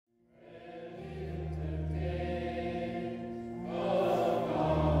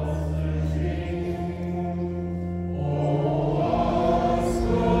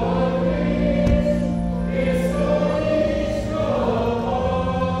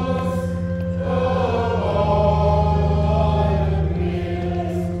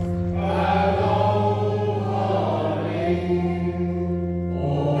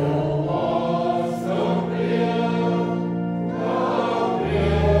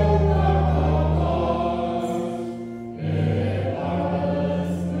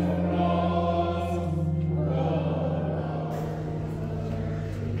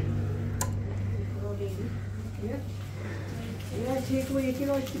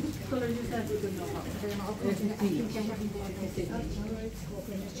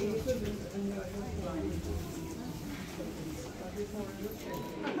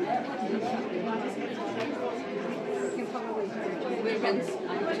Ribbons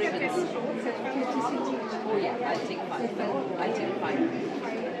and ribbons. Oh yeah, I'll take 5. I'll take 5.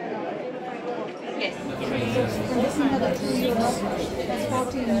 Yes. And this is another €2. That's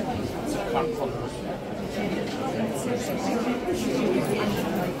 14.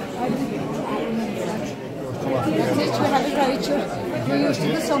 That's it, we have it right. We're used to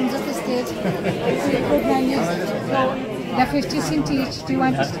the sums at this stage. Good menus. They're 50 cents each. Do you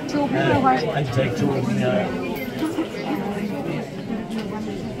want us to open it or what? I'll take 2 open, yeah.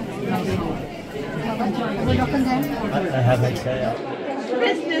 We're looking then. I have it, yeah.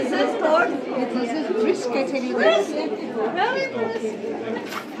 Business is good. It is a brisket anyway. Very brisk.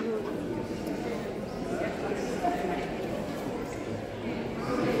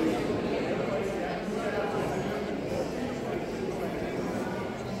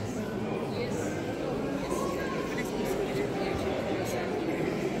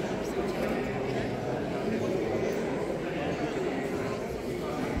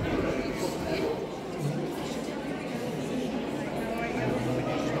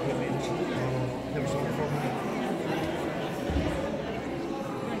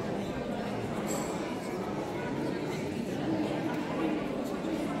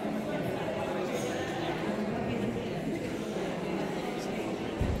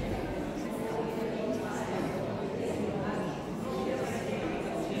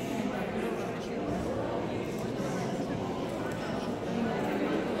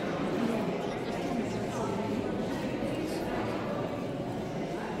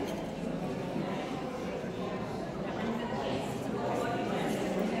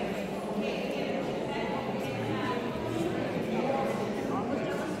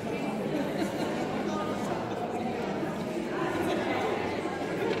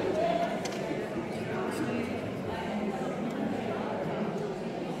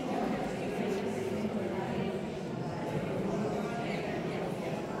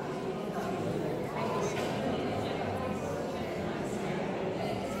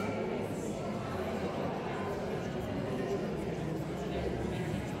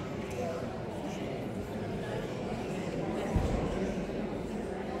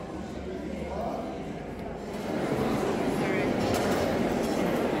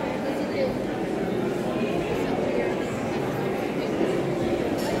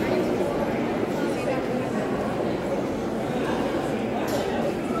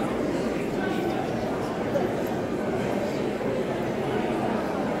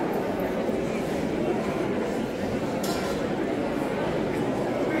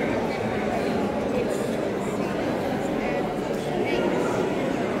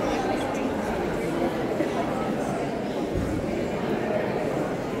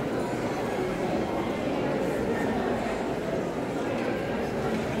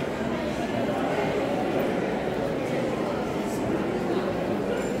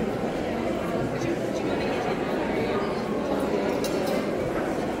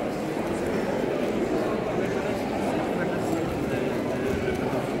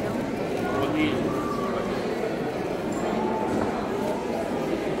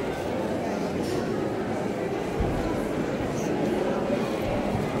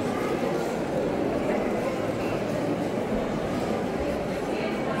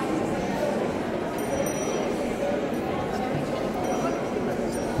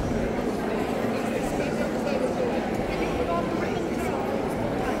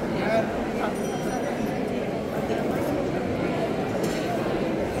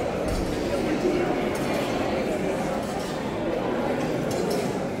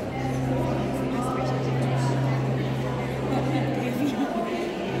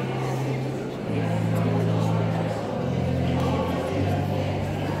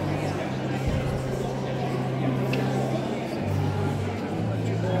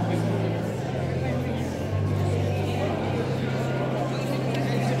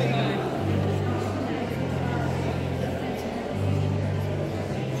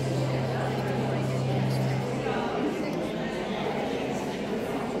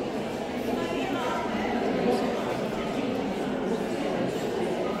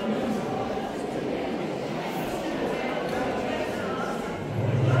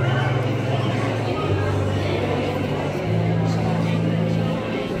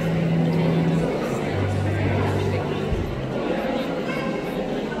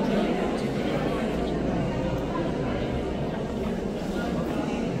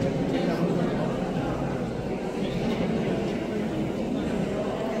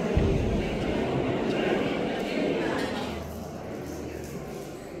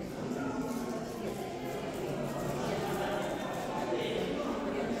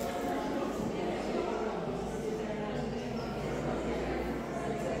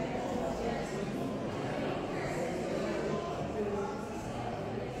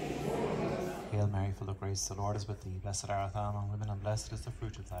 grace, the Lord is with thee. Blessed art thou among women, and blessed is the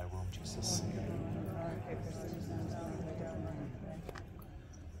fruit of thy womb, Jesus.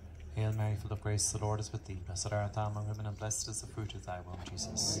 Hail Mary, full of grace, the Lord is with thee. Blessed art thou among women, and blessed is the fruit of thy womb,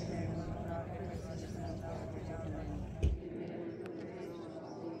 Jesus.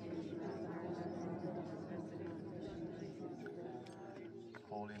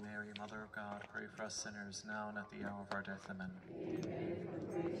 Holy Mary, Mother of God, pray for us sinners, now and at the hour of our death. Amen.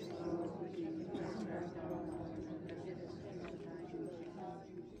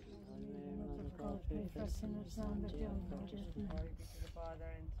 Pray for us sinners now and at the hour of our death. Glory be to the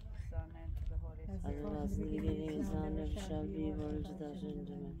Father, and to the Son, and to the Holy Spirit. As it was in the beginning, is now, and ever shall be, world without end.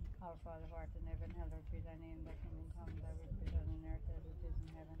 Amen. Our Father, who art in heaven, hallowed be thy name. Thy kingdom come, thy will be done on earth as it is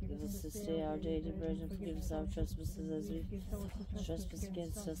in heaven. Give us this day our daily bread, and forgive us our trespasses as we trespass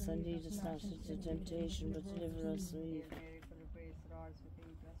against us, and lead us not into temptation, but deliver us from evil. Mary, full of grace, the Lord is with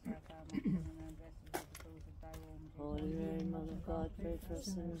thee. Blessed art thou among women, and blessed is the fruit of thy womb, Jesus. Holy Mary, Mother of God, pray for us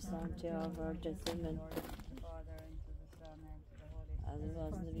sinners, now and at the hour of our death. Amen. Glory be to the Father, and to the Son, and to the Holy Spirit. As it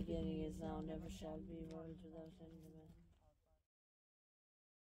was in the beginning, is now, and ever shall be, world without end.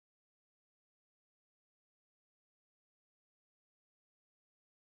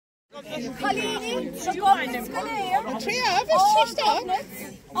 Amen. Colleen, the Gobnait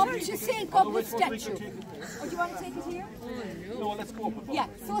up to St. Gobnait statue. Or do you want to take it here? No, let's go up above. Yeah,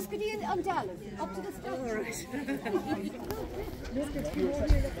 so it's good on Dallas, up to the statue.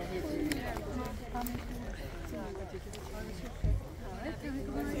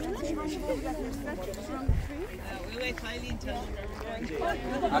 We wait highly until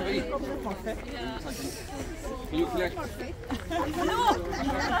Abby, can you collect?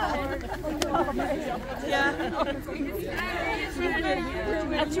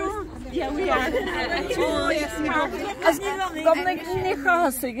 yeah, we are. Oh, yes, Gobnait ní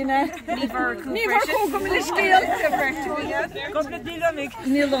chásig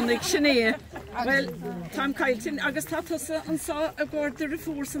Nílonig sinné. Well, Tom Kaitin agus tátosa an sá a gcóir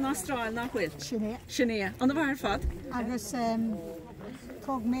fór san Austrráil nach bhfuil. Sinné. An bhar fad? Agus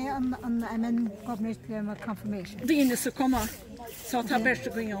tóg mé an Gobnait play confirmation. Bhíine sa comá. Sá tá berte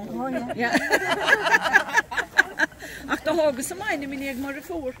go ion. Oh, yeah. Ach tá hágus sa maine mi ag mar a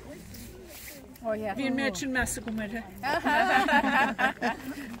fór. Oh, yeah. Bhíon méid sin measa go marthe.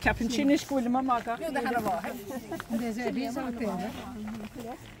 Ceapan sin is scoile má maga. And there's a reason up there.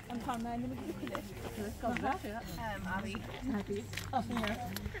 An tá maine mi Abby. Abby.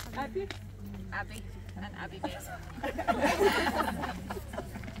 Abby? Abby. And Abby Bates.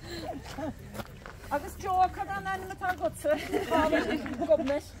 Agus Jo chu an anna tá gotsa.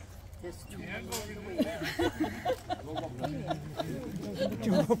 Gobnait.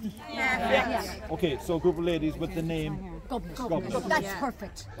 Okay, so a group of ladies with the name Gobnait. That's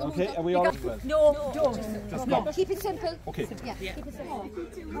perfect. Okay, are we all No, don't. no. Keep it simple. Okay. Yeah, keep it simple.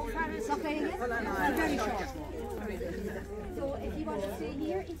 How far is it? Very short. So if you want to stay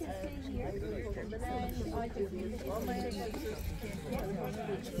here, you can stay here. And I'll just leave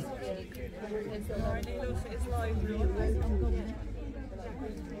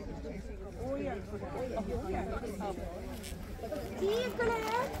Steve, go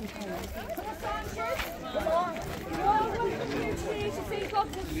there. Come on. You're all welcome here today to St.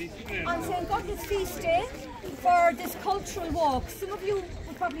 Gobnait on St. Gobnait's feast day for this cultural walk. Some of you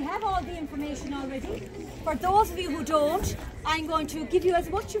will probably have all the information already. For those of you who don't, I'm going to give you as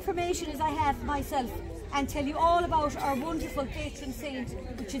much information as I have myself and tell you all about our wonderful patron saint,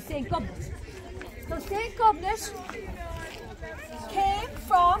 which is St. Gobnait. So St. Gobnait came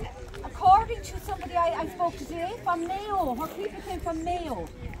from, according to somebody I spoke to today, from Mayo. Her people came from Mayo.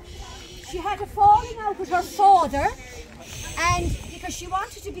 She had a falling out with her father, and because she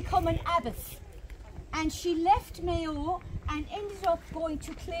wanted to become an abbess, and she left Mayo and ended up going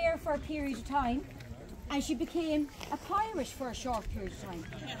to Clare for a period of time, and she became a pirate for a short period of time.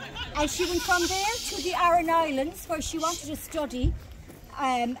 And she went from there to the Aran Islands, where she wanted to study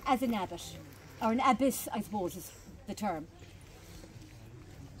as an abbot, or an abbess, I suppose is the term.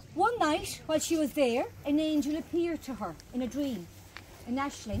 One night, while she was there, an angel appeared to her in a dream in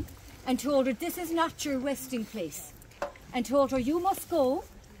Ashling and told her, this is not your resting place, and told her, you must go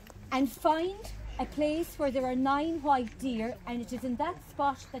and find a place where there are 9 white deer, and it is in that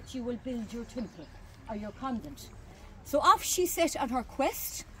spot that you will build your temple or your convent. So off she set on her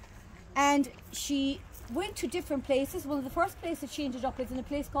quest, and she went to different places. Well, the first place that she ended up is in a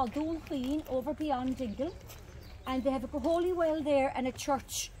place called Gobnait over beyond Dingle, and they have a holy well there and a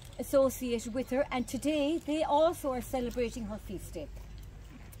church associated with her, and today they also are celebrating her feast day,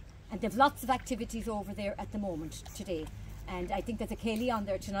 and they've lots of activities over there at the moment today, and I think there's a Kaylee on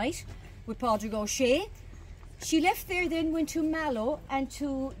there tonight. with Padraig O'Shea. She left there, then went to Mallow and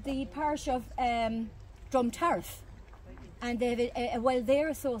to the parish of Drumtariff, and they have a well there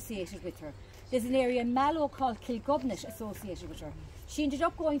associated with her. There's an area in Mallow called Gobnait associated with her. She ended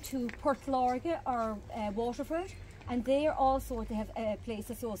up going to Portlorga or Waterford, and there also they have a place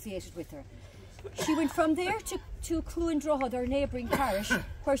associated with her. She went from there to Cluandroha, their neighbouring parish,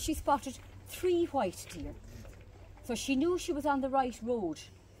 where she spotted 3 white deer. So she knew she was on the right road,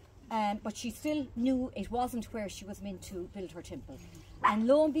 but she still knew it wasn't where she was meant to build her temple. And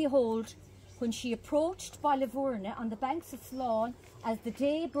lo and behold, when she approached Baile Mhúirne on the banks of Slán, as the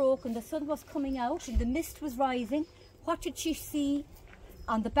day broke and the sun was coming out and the mist was rising, what did she see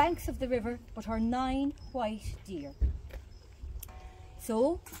on the banks of the river but her 9 white deer?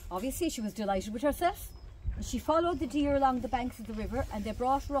 So, obviously she was delighted with herself. She followed the deer along the banks of the river, and they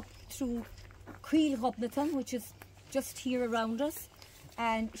brought her up through Gobnait, which is just here around us,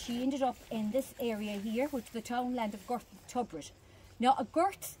 and she ended up in this area here, which is the townland of Gurt Tubrit. Now, a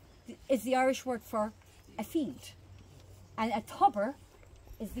Gurt is the Irish word for a field, and a tubber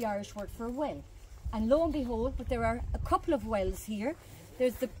is the Irish word for a well. And lo and behold, but there are a couple of wells here.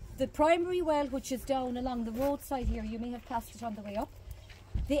 There's the primary well, which is down along the roadside here. You may have passed it on the way up.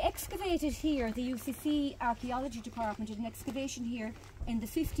 They excavated here, the UCC Archaeology Department did an excavation here in the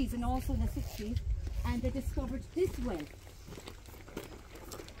 50s and also in the 60s, and they discovered this well.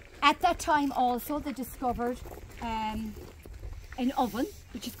 At that time also they discovered an oven,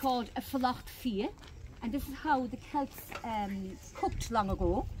 which is called a falacht fia, and this is how the Celts cooked long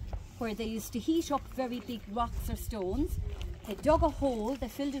ago, where they used to heat up very big rocks or stones. They dug a hole, they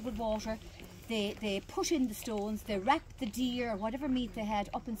filled it with water, they put in the stones, they wrapped the deer or whatever meat they had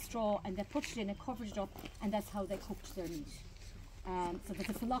up in straw, and they put it in and covered it up, and that's how they cooked their meat. So there's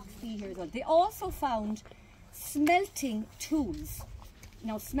a falacht fia here as well. They also found smelting tools.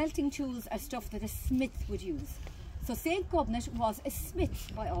 Now, smelting tools are stuff that a smith would use. So St. Gobnait was a smith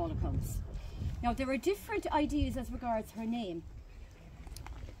by all accounts. Now, there are different ideas as regards her name.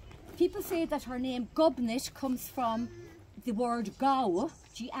 People say that her name Gobnait comes from the word Gabha.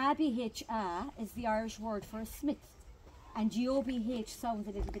 G-A-B-H-A is the Irish word for a smith, and G-O-B-H sounds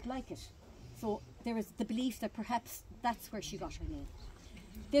a little bit like it. So there is the belief that perhaps that's where she got her name.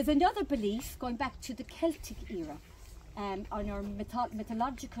 There's another belief going back to the Celtic era, on our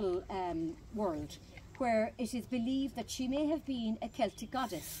mythological world, where it is believed that she may have been a Celtic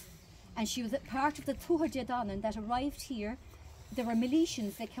goddess, and she was a part of the Tuatha De Danann that arrived here. There were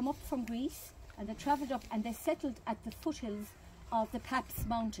Milesians, they came up from Greece and they travelled up and they settled at the foothills of the Paps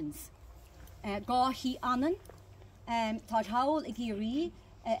Mountains. Gahi Annan, Tadhaul Igiri,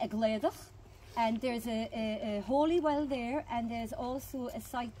 Agledach, and there's a holy well there, and there's also a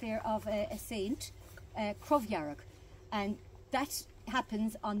site there of a saint, Crovjarag, and that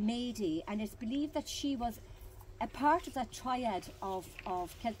happens on May Day, and it's believed that she was a part of that triad of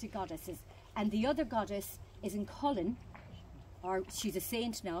Celtic goddesses, and the other goddess is in Cullen, or she's a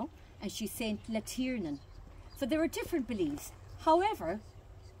saint now, and she's Saint Latiernan. So there are different beliefs. However,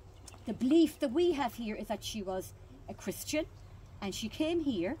 the belief that we have here is that she was a Christian, and she came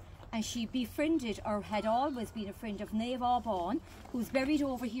here and she befriended, or had always been a friend of Naomh Abán, who's buried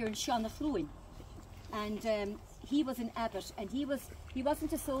over here in Shanachluin. And he was an abbot, and he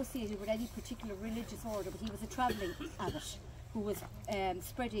wasn't associated with any particular religious order, but he was a travelling abbot who was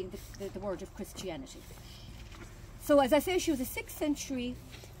spreading the word of Christianity. So as I say, she was a 6th century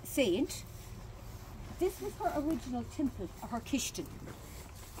saint. This was her original temple, or her Kishtin.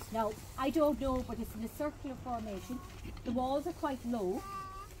 Now, I don't know, but it's in a circular formation. The walls are quite low.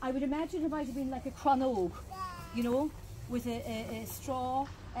 I would imagine it might have been like a cronog, you know, with a straw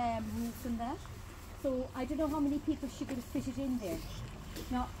roof and that. So I don't know how many people she could have fitted in there.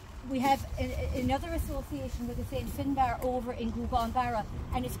 Now, we have another association with the St. Finbar over in Gubon,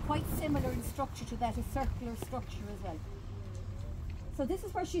 and it's quite similar in structure to that, a circular structure as well. So this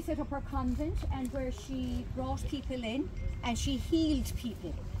is where she set up her convent, and where she brought people in and she healed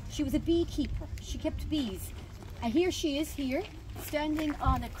people. She was a beekeeper, she kept bees. And here she is here, standing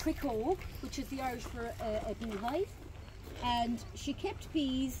on a crickog, which is the Irish for a beehive. And she kept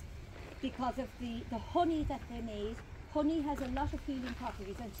bees because of the honey that they made. Honey has a lot of healing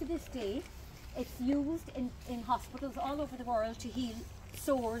properties, and to this day it's used in hospitals all over the world to heal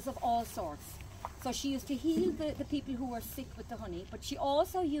sores of all sorts. So she used to heal the people who were sick with the honey, but she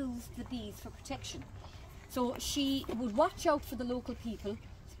also used the bees for protection. So she would watch out for the local people,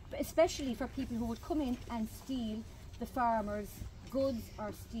 especially for people who would come in and steal the farmers' goods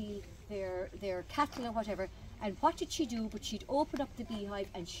or steal their cattle or whatever. And what did she do? But she'd open up the beehive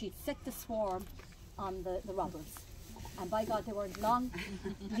and she'd set the swarm on the robbers. and by God they weren't long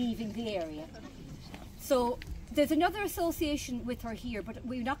leaving the area. So there's another association with her here, but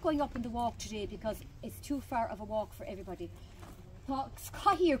we're not going up in the walk today because it's too far of a walk for everybody.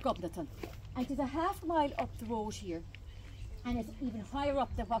 Here, Gobnait, and it's a half mile up the road here, and it's even higher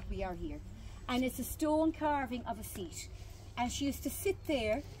up than what we are here. And it's a stone carving of a seat, and she used to sit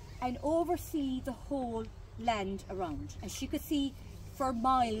there and oversee the whole land around, and she could see for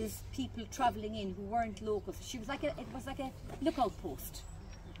miles people travelling in who weren't locals. She was like it was like a lookout post,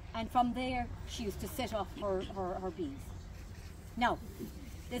 and from there she used to set off her bees. Now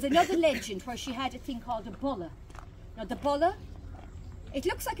there's another legend where she had a thing called a bulla. Now the bulla, it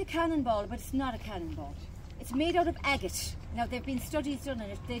looks like a cannonball, but it's not a cannonball. It's made out of agate. Now there have been studies done on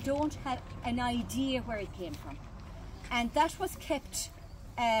it. They don't have an idea where it came from, and that was kept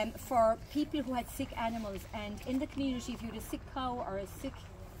for people who had sick animals. And in the community, if you had a sick cow or a sick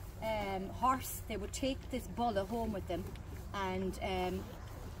horse, they would take this bulla home with them, and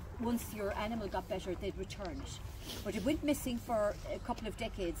once your animal got better, they'd return it. But it went missing for a couple of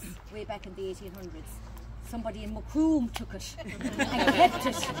decades, way back in the 1800s. Somebody in Macroom took it and kept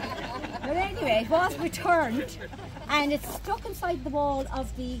it. But anyway, it was returned, and it's stuck inside the wall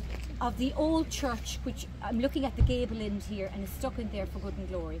of the old church, which I'm looking at the gable end here, and it's stuck in there for good and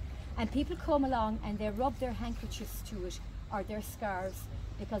glory. And people come along and they rub their handkerchiefs to it or their scarves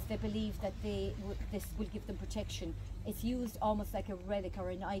because they believe that this will give them protection. It's used almost like a relic or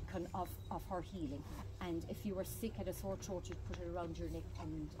an icon of her healing. And if you were sick, had a sore throat, you'd put it around your neck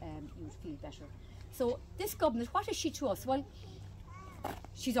and you would feel better. So this Gobnait, what is she to us? Well,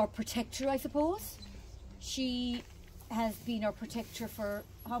 she's our protector, I suppose. She has been our protector for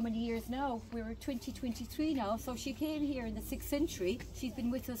how many years now? We're 2023 now, so she came here in the 6th century. She's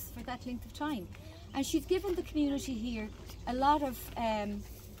been with us for that length of time. And she's given the community here a lot of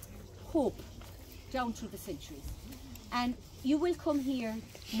hope down through the centuries. And you will come here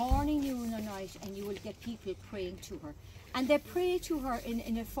morning, noon or night, and you will get people praying to her. And they pray to her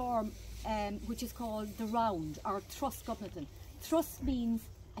in a form which is called the round, or Trust Gobnait. Trust means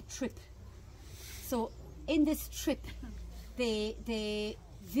a trip. So in this trip, they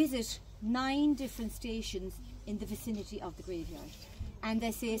visit 9 different stations in the vicinity of the graveyard, and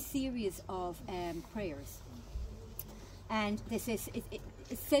they say a series of prayers. And they say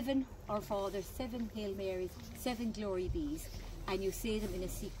 7 Our Father, 7 Hail Marys, 7 Glory Bees, and you say them in a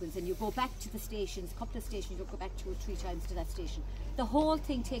sequence, and you go back to the stations, a couple of stations, you'll go back 2 or 3 times to that station. The whole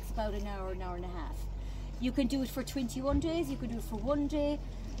thing takes about an hour and a half. You can do it for 21 days, you can do it for 1 day.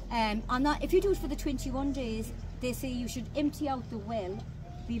 If you do it for the 21 days, they say you should empty out the well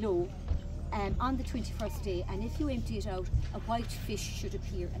below on the 21st day, and if you empty it out, a white fish should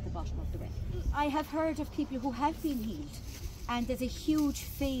appear at the bottom of the well. I have heard of people who have been healed, and there's a huge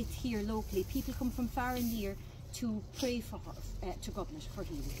faith here locally. People come from far and near to pray for her, to Gobnait for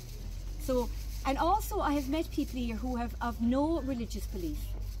healing. So, and also I have met people here who have of no religious belief,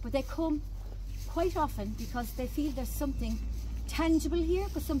 but they come quite often because they feel there's something tangible here,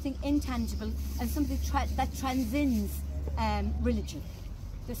 but something intangible, and something that transcends religion.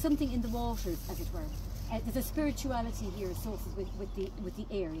 There's something in the waters, as it were. There's a spirituality here associated with the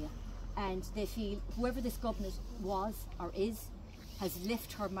area, and they feel whoever this Gobnait was or is has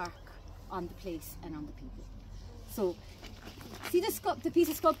left her mark on the place and on the people. So, see the piece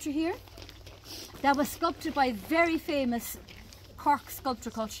of sculpture here? That was sculpted by a very famous Cork sculptor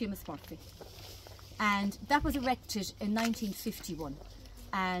called Seamus Murphy. And that was erected in 1951.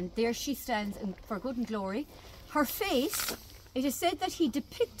 And there she stands for good and glory. Her face, it is said that he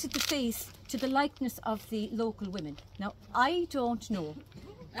depicted the face to the likeness of the local women. Now, I don't know.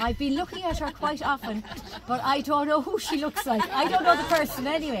 I've been looking at her quite often, but I don't know who she looks like. I don't know the person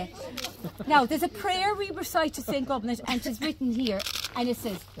anyway. Now, there's a prayer we recite to St. Gobnait, and it's written here, and it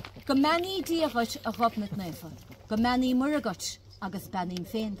says, Gomani diagat a Gobnait nefa, Gomani muragat agus banim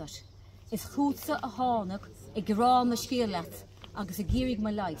feindat, is chútsa a hánach I grá ma scialat agus a gírig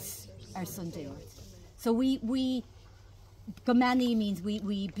ma lais Sunday. So Gomani means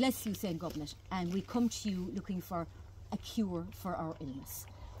we bless you, St. Gobnait, and we come to you looking for a cure for our illness.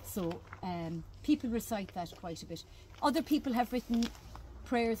 So people recite that quite a bit. Other people have written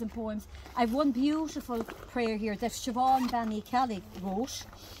prayers and poems. I have one beautiful prayer here that Siobhan Banny Kelly wrote,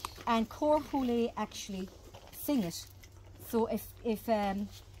 and Cork actually sing it. So if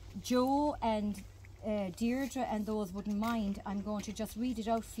Joe and Deirdre and those wouldn't mind, I'm going to just read it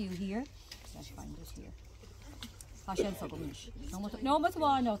out for you here. Let's find it here.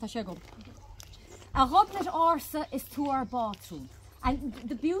 A Gobnait Arsa is to our bathroom. And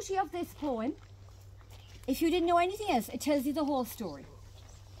the beauty of this poem, if you didn't know anything else, it tells you the whole story.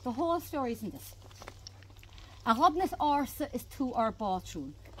 The whole story is in this. A Gobnait orsa is tú ar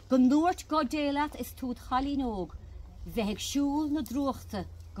bátrún. Gnúirt go déileat is tú chalín óg. Bheith siúl na drochta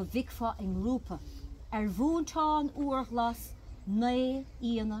go bhicfa in grúpa. Bhúntáin uorglas né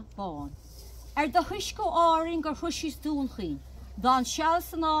íana bán. De thuis go áring gur thuisís dúnchin. Dan seall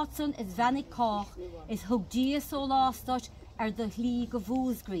san átain is bhenig cách is thug díos ó lástat de hlí go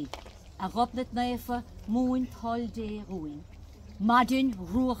bhúsgrí. A Gobnait néfa múin thol dé rúin. Madin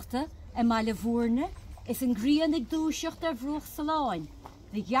ruachta Baile Mhúirne is an gríanig dúiseacht bhrúch sa láin.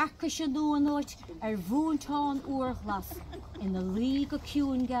 The Yarka Shanúanóit bhúntáin uorglas in the lí go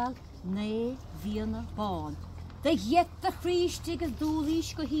ciúngal né bhíana bán. The yet the chrístig is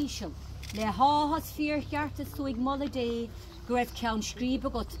dúlís go híisiil. Le háhas fíorchearta suig molla dé go raibh ceann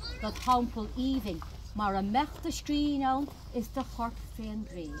scríbe got dat hampel even, mar a mechta scrín ann is de chorp féin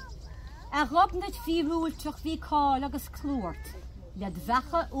gré. A Gobnait bhí rúilteach bhí cáil agus clúirt. Led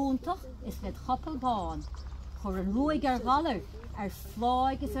bhecha úntach is led choppel bán. Chur an ruig galar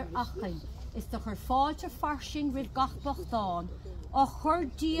fláig is achain. Is de chur fáilte farsing rih gachbachtáin. Ó chur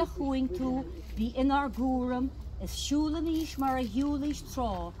dia chuing tú bhí inar gúram is siúlaníis mar a hiúlís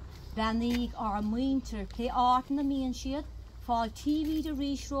trá. Benig ar a muinter cé átain na míon siad fáil TV de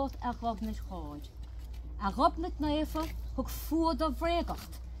rísrót a Gobnait cháid. A Gobnait néfa thug fuad a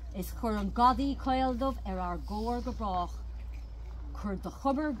bhréagacht is chur an gadaí caildmh ar ggóir go brach. Chur de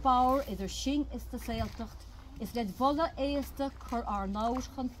chubar báir idir sin is de saoltacht is led volle éasta chur ar náis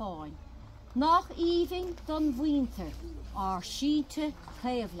chun fáin. Nach even don bhuinter ar síte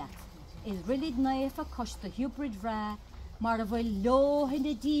cléamhleat is rillig néfa cos de hybrid rá mar a bhfuil lóthain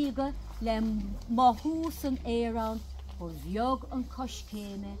na díoga le maithús an éireann ó bheag an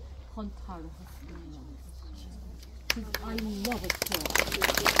coscéine chun tarlachas I love it so.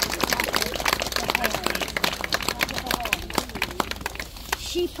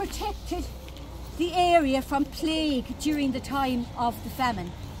 She protected the area from plague during the time of the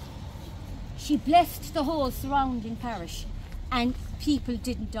famine. She blessed the whole surrounding parish and people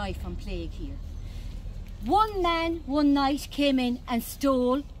didn't die from plague here. One man one night came in and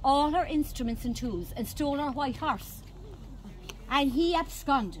stole all her instruments and tools and stole her white horse. And he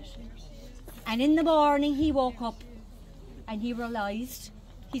absconded. And in the morning he woke up and he realised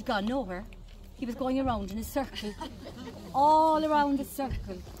he's gone nowhere. He was going around in a circle, all around the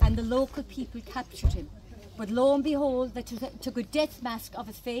circle, and the local people captured him. But lo and behold, they took a death mask of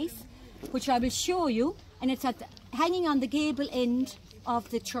his face, which I will show you, and it's hanging on the gable end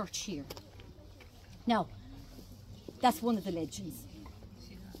of the church here. Now, that's one of the legends.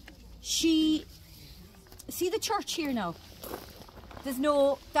 See the church here now? There's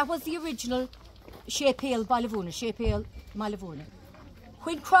no, that was the original Baile Mhúirne.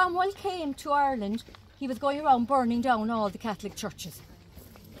 When Cromwell came to Ireland, he was going around burning down all the Catholic churches.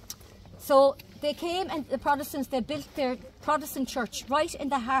 So they came and the Protestants, they built their Protestant church right in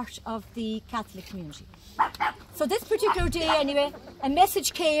the heart of the Catholic community. So this particular day anyway, a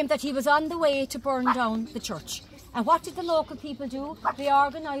message came that he was on the way to burn down the church. And what did the local people do? They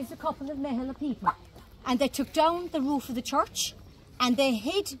organised a couple of Mehela people and they took down the roof of the church and they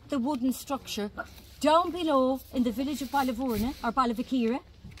hid the wooden structure down below in the village of Baile Mhúirne or Baile Mhúirne,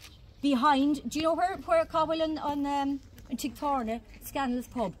 behind, do you know where Cowell on Tigtorna, Scanlon's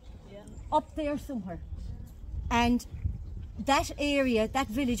pub? Yeah. Up there somewhere. And that area, that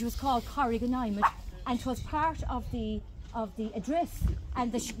village was called Corriganimid, and it was part of the address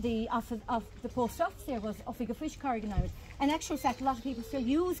and of the post office there was Offigafish Corriganimid. And actual fact, a lot of people still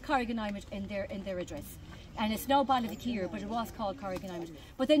use Corriganimid in their address. And it's now Baile Mhúirne, but it was called Corriganimid.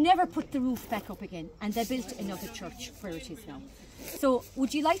 But they never put the roof back up again, and they built another church where it is now. So,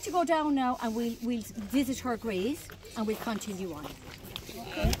 would you like to go down now and we'll visit her grave and we'll continue on.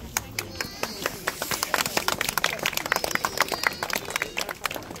 Okay.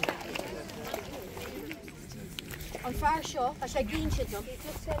 On far shop, as I he's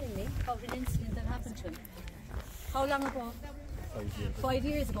just telling me about an incident that happened to him. How long ago? 5 years. 5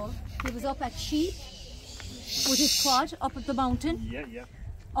 years ago. He was up at Sheep with his quad up at the mountain. Yeah.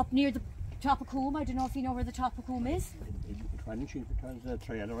 Up near the top of Coombe. I don't know if you know where the top of Coombe is. I was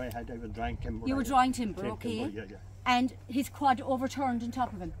drawing timber. You were drawing timber, okay. Yeah. And his quad overturned on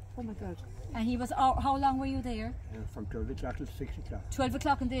top of him. Oh my God. And he was, how long were you there? From 12 o'clock till 6 o'clock. 12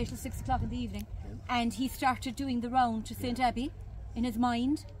 o'clock in the day till 6 o'clock in the evening. Yeah. And he started doing the round to St. Abbey in his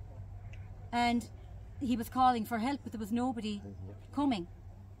mind. And he was calling for help, but there was nobody coming.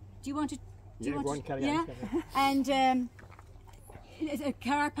 Do you want to? Carry on. And a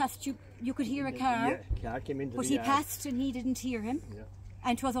car passed you. You could hear a car. Yeah, car came into but he passed and he didn't hear him. Yeah.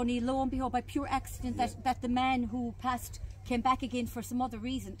 And it was only lo and behold by pure accident that the man who passed came back again for some other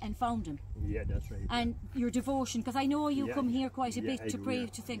reason and found him. Yeah, that's right. And your devotion, because I know you come here quite a bit to do, pray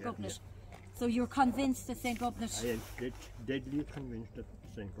to St. Gobnait. So you're convinced that St. Gobnait. I am deadly convinced that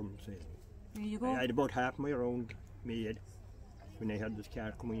St. Gobnait saved me. There you go. I had about half my round made when I had this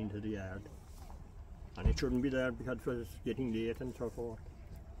car coming into the yard. And it shouldn't be there because it was getting late and so forth.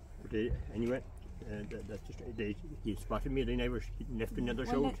 But anyway, that's just, he spotted me, they never left another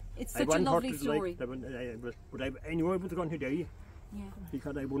shout. It's such a lovely story. But I knew I was going to die. Yeah.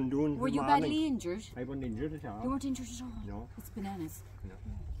 Because I wasn't doing. Were you badly injured? I wasn't injured at all. You weren't injured at all? No. It's bananas. No.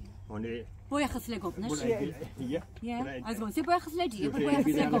 Only. Buíochas le Gobnait. Yeah. I was going to say buíochas le dia, but buíochas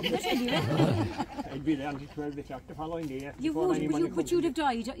le Gobnait anyway. I'd be there until 12 o'clock the following day. You would, but you'd have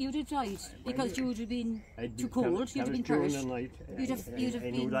died. You'd have died because you would have been too cold. You'd have been perished. You'd have been. I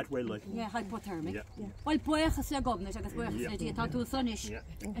knew that well, like. Yeah, hypothermic. Well, buíochas le Gobnait agus buíochas le dia. Tá tú sanish.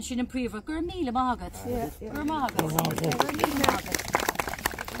 And she'd improve it. Gur míle mágad. Gur mágad. Gur míle mágad.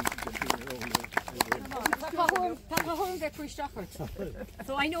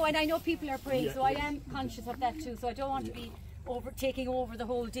 So I know, and I know people are praying, so I am conscious of that too. So I don't want to be taking over the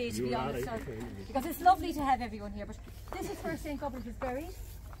whole day, to be honest, because it's lovely to have everyone here. But this is where St. Gobnait was buried,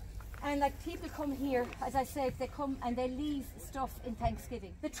 and like people come here, as I said, they come and they leave stuff in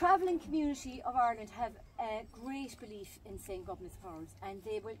Thanksgiving. The travelling community of Ireland have a great belief in St. Gobnait's powers, and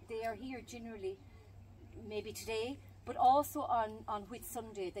they are here generally, maybe today, but also on Whit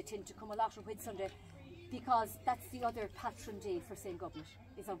Sunday. They tend to come a lot on Whit Sunday, because that's the other patron day for St. Gobnait,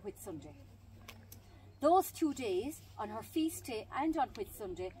 is on Whit Sunday. Those 2 days, on her feast day and on Whit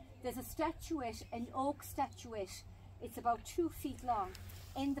Sunday, there's a statuette, an oak statuette. It's about 2 feet long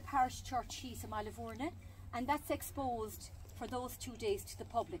in the parish church here in Baile Mhúirne, and that's exposed for those 2 days to the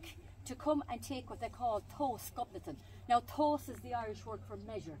public to come and take what they call Thos Gobnaitin. Now Thos is the Irish word for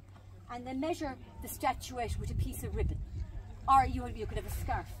measure, and they measure the statuette with a piece of ribbon, or you could have a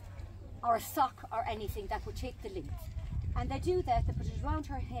scarf or a sock or anything that would take the length. And they do that, they put it around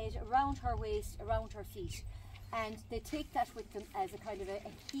her head, around her waist, around her feet, and they take that with them as a kind of a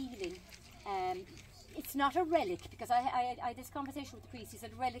healing. It's not a relic, because I had this conversation with the priest. He said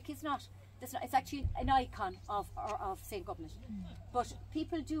relic is not, it's actually an icon of St. Gobnait. But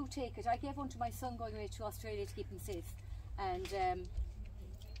people do take it. I gave one to my son going away to Australia to keep him safe, and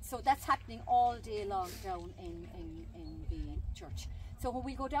so that's happening all day long down in the church. So when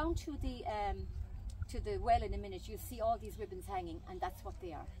we go down to the well in a minute, you'll see all these ribbons hanging, and that's what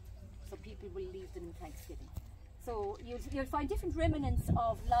they are. So people will leave them in Thanksgiving. So you'll find different remnants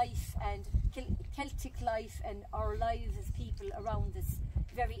of life and Celtic life and our lives as people around this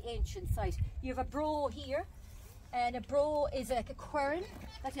very ancient site. You have a bro here, and a bro is like a quern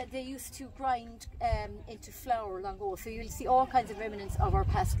that they used to grind into flour long ago. So you'll see all kinds of remnants of our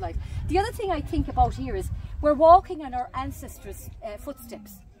past life. The other thing I think about here is we're walking on our ancestors'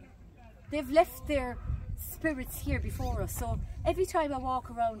 footsteps. They've left their spirits here before us. So every time I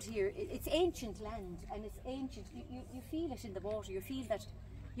walk around here, it's ancient land, and it's ancient. You feel it in the water. You feel that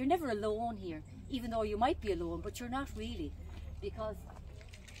you're never alone here, even though you might be alone, but you're not really, because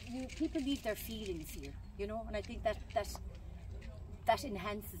people leave their feelings here, you know, and I think that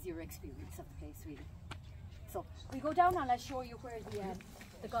enhances your experience of the place, really. So we go down and I'll show you where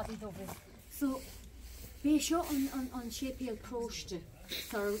the Gobnait is. So Béisio on Shepeel Proste,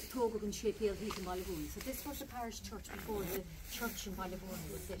 so Togog and Shepeel Heath in Baile Mhúirne. So this was the parish church before the church in Baile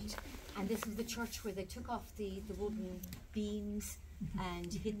Mhúirne was built. And this was the church where they took off the wooden beams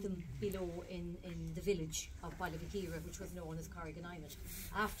and hid them below in the village of Baile Mhúirne, which was known as Cork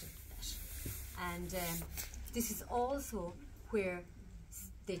after that. And this is also where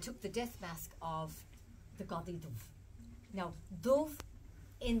they took the death mask of the Gobnait. Now, Dove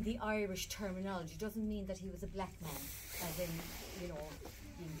in the Irish terminology doesn't mean that he was a black man, as in, you know,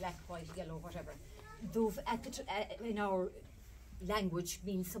 being black, white, yellow, whatever. Dove in our language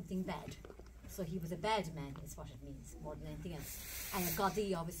means something bad. So he was a bad man is what it means, more than anything else. And a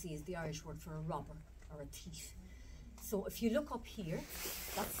Gardaí obviously is the Irish word for a robber or a thief. So if you look up here,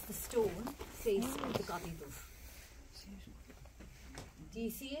 that's the stone face of the Gobnait. Do you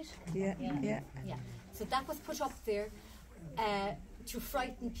see it? Yeah. So that was put up there to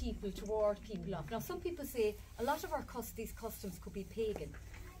frighten people, to ward people off. Now some people say a lot of these customs could be pagan,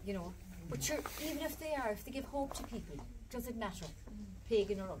 you know, but sure, even if they give hope to people, does it matter,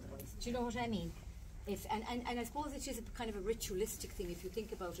 pagan or otherwise? Do you know what I mean? And I suppose it is a kind of a ritualistic thing if you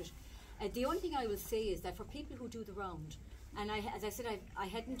think about it. The only thing I will say is that for people who do the round, and as I said, I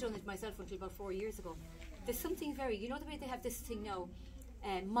hadn't done it myself until about 4 years ago, there's something very, you know the way they have this thing now,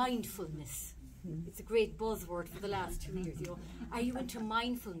 mindfulness. It's a great buzzword for the last 2 years, you know. Are you into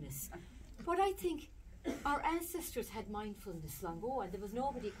mindfulness? But I think our ancestors had mindfulness long ago, and there was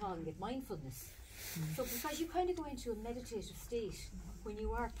nobody calling it mindfulness. So because you kind of go into a meditative state when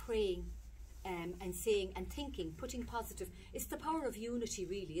you are praying and saying and thinking, putting positive, it's the power of unity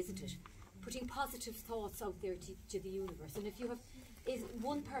really, isn't it? Putting positive thoughts out there to the universe. And if you have is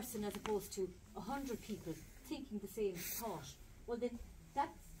one person as opposed to 100 people thinking the same thought, well then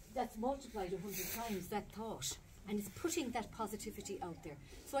that's multiplied 100 times that thought, and it's putting that positivity out there.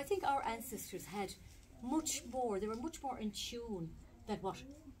 So I think our ancestors had much more, they were much more in tune than what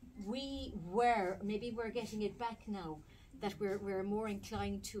we were. Maybe we're getting it back now, that we're more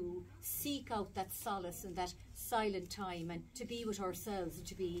inclined to seek out that solace and that silent time and to be with ourselves and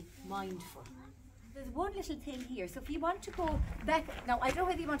to be mindful. There's one little thing here, so if you want to go back, now I don't know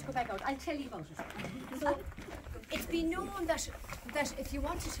whether you want to go back out, I'll tell you about it. So it's been known that if you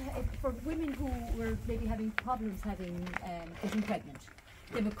wanted to, for women who were maybe having problems getting pregnant,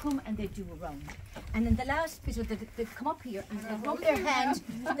 they would come and they'd do a round. And in the last bit of they'd come up here and they'd rub their hand.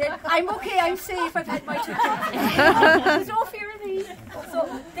 I'm okay, I'm safe, I've had my two. There's no fear of me.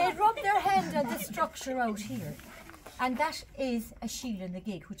 So they'd rub their hand on this structure out here. And that is a shield in the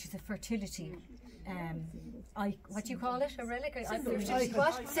gig, which is a fertility, what do you call it? A relic?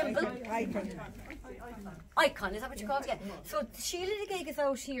 What? Symbol? Icon, is that what you call it? Yeah. So the shield in the gig is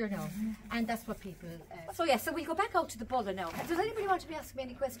out here now, and that's what people... so yeah, so we'll go back out to the Bulla now. Does anybody want to be asking me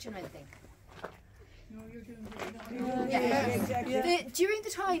any question or anything? No, you're doing good. Yeah, exactly. During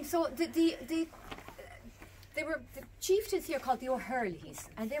the time, so they were the chieftains here called the O'Hurleys,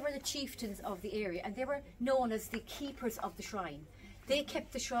 and they were the chieftains of the area, and they were known as the keepers of the shrine. They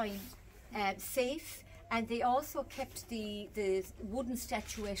kept the shrine safe, and they also kept the wooden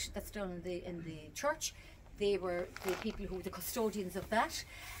statuette that's done in the church. They were the people who were the custodians of that.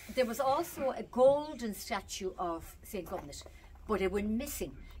 There was also a golden statue of St. Gobnait, but it went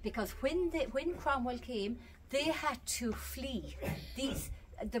missing because when Cromwell came, they had to flee.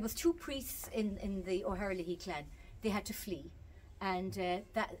 There was 2 priests in the O'Hurley clan. They had to flee, and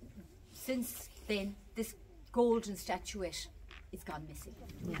since then this golden statuette is gone missing.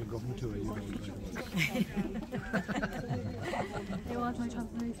 Yeah. They want my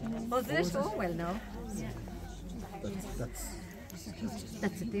confirmation. Was it? Oh well, no.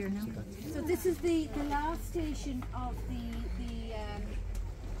 That's it there now. So this is the last station of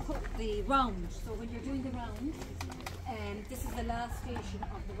the round. So when you're doing the round, this is the last station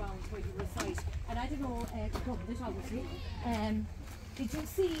of the round where you recite. And I don't know, Gobnait obviously. Did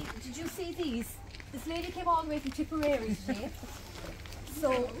you see these? This lady came all the way from Tipperary today.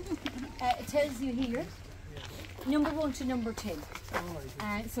 So it tells you here, number 1 to number 10.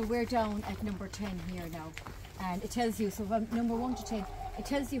 So we're down at number 10 here now. And it tells you, so from number 1 to 10, it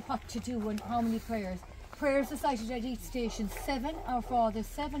tells you what to do and how many prayers. Prayers recited at each station: 7 Our Fathers,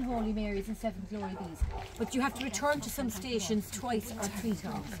 7 Holy Marys and 7 Glory Bees. But you have to return to some stations twice or 3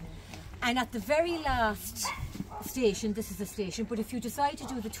 times. And at the very last station, this is the station, but if you decide to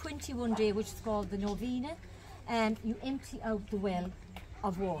do the 21 day, which is called the novena, you empty out the well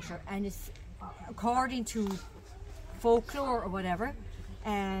of water, and it's according to folklore or whatever,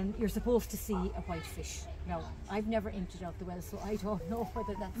 you're supposed to see a white fish. Now, I've never emptied out the well, so I don't know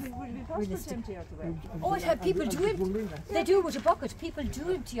whether that's realistic. To empty out the well? Oh, people do it. They do with a bucket. People do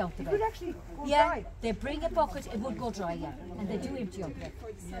empty out the well. It would actually go dry. They bring a bucket, it would go dry, yeah, and they do empty out the well.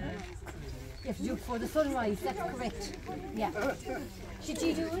 You have to do it before the sunrise, that's correct. Yeah. Did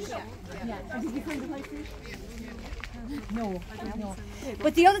you do it? Yeah. And did you find the white fish? No.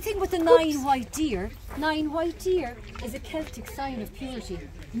 But the other thing with the 9 white deer is a Celtic sign of purity.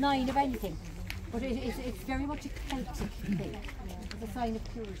 9 of anything. But it's very much a Celtic thing. It's a sign of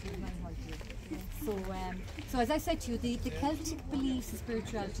purity, 9 white deer. So as I said to you, the Celtic beliefs and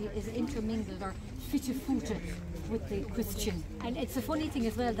spirituality is intermingled or fitted with the Christian. And it's a funny thing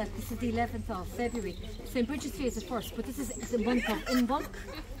as well that this is the 11th of February. St. Bridget's Day is the 1st, but this is the month of Imbolc.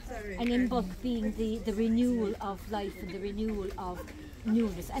 And Imbolc being the renewal of life and the renewal of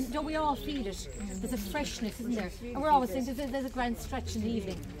newness. And don't we all feel it? There's a freshness, isn't there? And we're always saying there's a grand stretch in the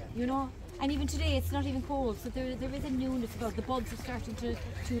evening, you know? And even today it's not even cold, so there is a newness about it. The buds are starting to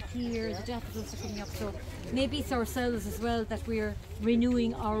appear, the daffodils are coming up, so maybe it's ourselves as well that we're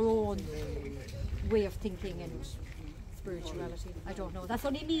renewing our own way of thinking and spirituality. I don't know, that's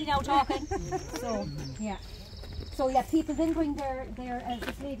only me now talking. So yeah, people then bring their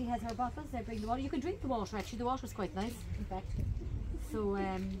this lady has her bottles, they bring the water. You can drink the water actually, the water's quite nice in fact. So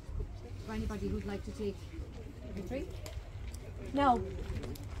for anybody who'd like to take a drink. Now,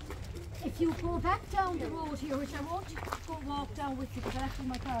 if if you go back down the road here, which I won't go walk down with you because I have to in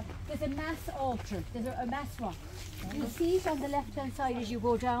my car, there's a mass altar, there's a mass rock. You'll see it on the left hand side as you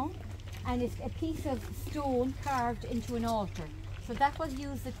go down, and it's a piece of stone carved into an altar. So that was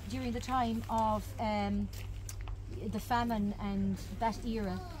used during the time of the famine and that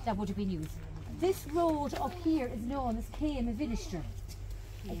era, that would have been used. This road up here is known as Céim a Minister.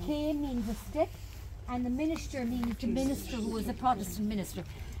 A Céim means a step, and the minister means the minister who was a Protestant minister.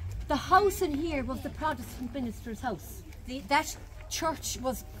 The house in here was the Protestant minister's house. That church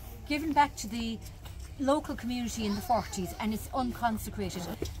was given back to the local community in the 40s, and it's unconsecrated.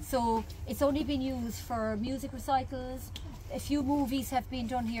 So it's only been used for music recitals. A few movies have been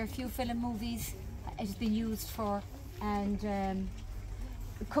done here, a few film movies it has been used for. And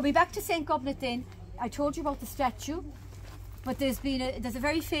coming back to St. Gobnait then, I told you about the statue, but there's a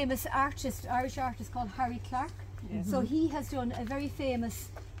very famous artist, Irish artist called Harry Clark. So he has done a very famous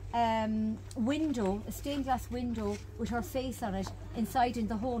window, a stained glass window with her face on it inside in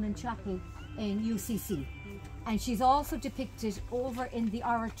the Honan Chapel in UCC. And she's also depicted over in the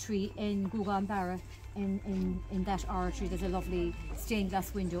oratory in Gugambara. In that oratory there's a lovely stained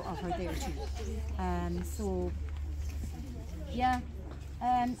glass window of her there too. So yeah,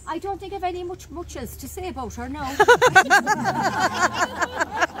 I don't think I've any much else to say about her now.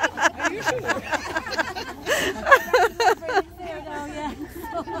 Are you sure?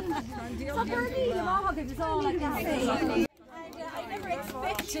 So Bernie, the Mohawk is all I can say.